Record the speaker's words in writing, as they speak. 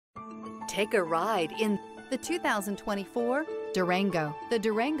Take a ride in the 2024 Durango. The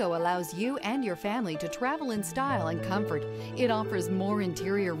Durango allows you and your family to travel in style and comfort. It offers more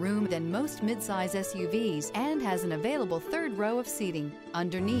interior room than most midsize SUVs and has an available third row of seating.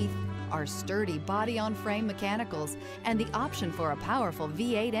 Underneath are sturdy body-on-frame mechanicals and the option for a powerful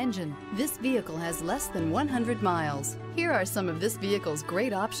V8 engine. This vehicle has less than 100 miles. Here are some of this vehicle's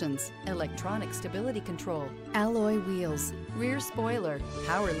great options: electronic stability control, alloy wheels, rear spoiler,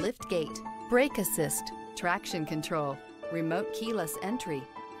 power lift gate, brake assist, traction control, remote keyless entry,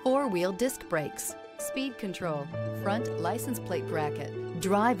 four-wheel disc brakes, speed control, front license plate bracket.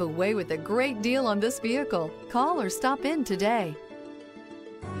 Drive away with a great deal on this vehicle. Call or stop in today.